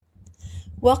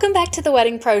Welcome back to the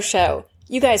Wedding Pro Show.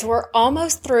 You guys, we're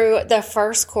almost through the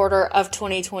first quarter of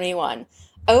 2021.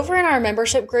 Over in our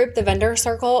membership group, the Vendor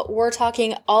Circle, we're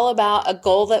talking all about a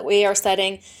goal that we are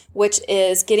setting, which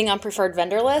is getting on preferred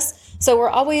vendor lists. So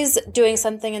we're always doing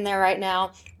something in there right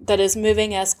now that is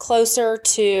moving us closer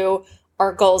to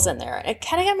our goals in there. It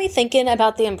kind of got me thinking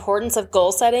about the importance of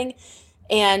goal setting,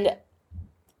 and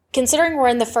considering we're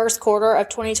in the first quarter of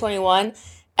 2021,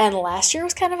 and last year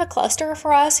was kind of a cluster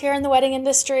for us here in the wedding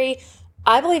industry,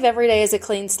 I believe every day is a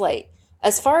clean slate.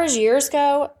 As far as years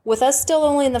go, with us still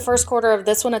only in the first quarter of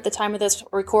this one at the time of this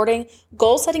recording,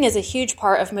 goal setting is a huge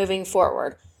part of moving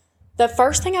forward. The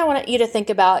first thing I want you to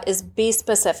think about is be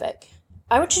specific.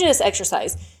 I want you to do this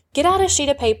exercise. Get out a sheet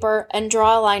of paper and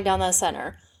draw a line down the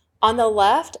center. On the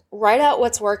left, write out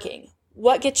what's working,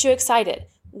 what gets you excited,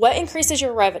 what increases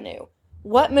your revenue,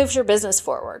 what moves your business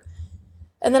forward.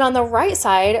 And then on the right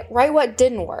side, write what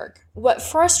didn't work, what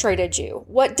frustrated you,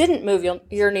 what didn't move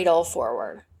your needle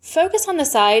forward. Focus on the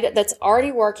side that's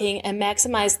already working and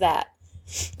maximize that.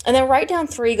 And then write down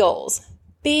 3 goals.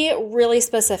 Be really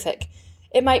specific.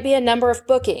 It might be a number of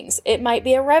bookings. It might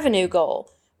be a revenue goal.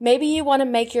 Maybe you want to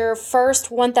make your first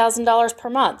 $1,000 per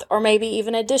month, or maybe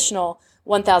even additional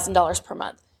 $1,000 per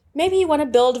month. Maybe you want to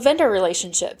build vendor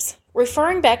relationships.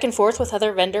 Referring back and forth with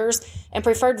other vendors and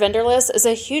preferred vendor lists is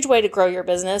a huge way to grow your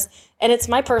business, and it's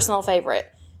my personal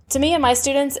favorite. To me and my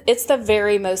students, it's the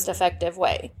very most effective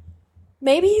way.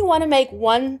 Maybe you want to make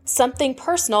something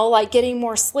personal, like getting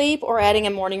more sleep or adding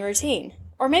a morning routine.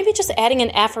 Or maybe just adding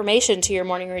an affirmation to your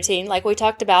morning routine like we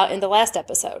talked about in the last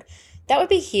episode. That would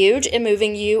be huge in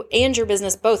moving you and your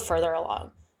business both further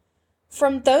along.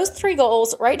 From those 3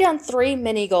 goals, write down 3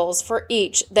 mini goals for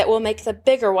each that will make the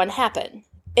bigger one happen.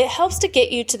 It helps to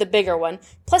get you to the bigger one,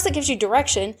 plus it gives you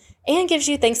direction and gives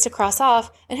you things to cross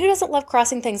off, and who doesn't love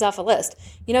crossing things off a list?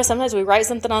 You know, sometimes we write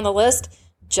something on the list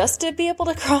just to be able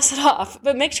to cross it off,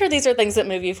 but make sure these are things that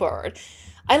move you forward.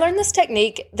 I learned this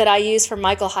technique that I use from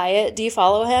Michael Hyatt. Do you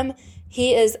follow him?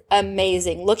 He is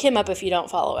amazing. Look him up if you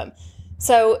don't follow him.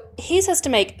 So he says to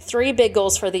make 3 big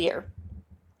goals for the year.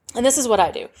 And this is what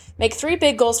I do. Make 3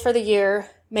 big goals for the year,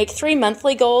 make 3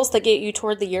 monthly goals that get you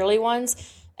toward the yearly ones,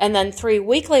 and then 3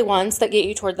 weekly ones that get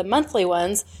you toward the monthly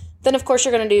ones. Then, of course,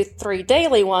 you're going to do 3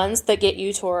 daily ones that get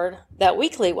you toward that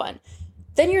weekly one.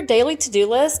 Then your daily to-do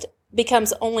list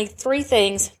becomes only 3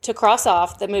 things to cross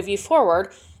off that move you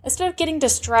forward, instead of getting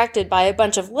distracted by a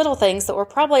bunch of little things that were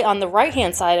probably on the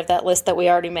right-hand side of that list that we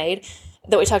already made,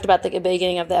 that we talked about at the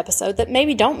beginning of the episode, that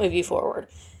maybe don't move you forward.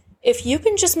 If you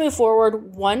can just move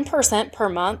forward 1% per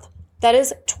month, that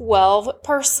is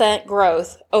 12%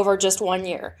 growth over just 1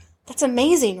 year. That's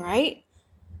amazing, right?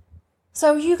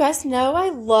 So you guys know I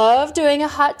love doing a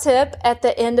hot tip at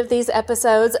the end of these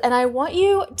episodes, and I want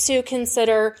you to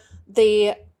consider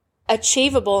the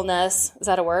achievableness, is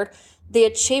that a word? The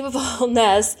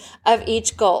achievableness of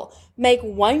each goal. Make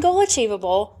 1 goal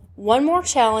achievable, 1 more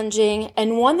challenging,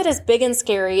 and 1 that is big and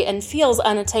scary and feels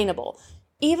unattainable.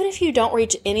 Even if you don't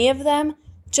reach any of them,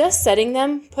 just setting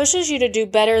them pushes you to do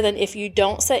better than if you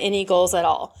don't set any goals at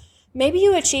all. Maybe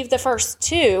you achieve the first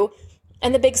 2,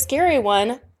 and the big scary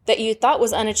one that you thought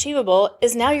was unachievable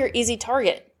is now your easy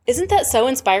target. Isn't that so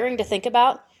inspiring to think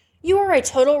about? You are a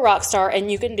total rock star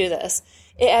and you can do this.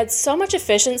 It adds so much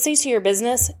efficiency to your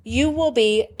business, you will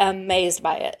be amazed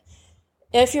by it.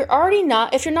 If you're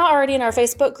not already in our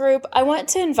Facebook group, I want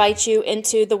to invite you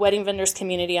into the Wedding Vendors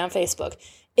community on Facebook.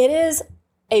 It is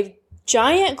a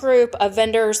giant group of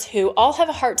vendors who all have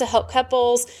a heart to help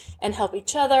couples and help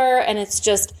each other, and it's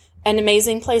just an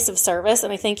amazing place of service,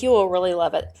 and I think you will really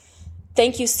love it.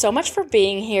 Thank you so much for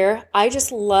being here. I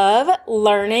just love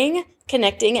learning,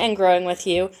 connecting, and growing with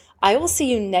you. I will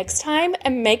see you next time,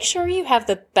 and make sure you have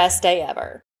the best day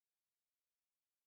ever.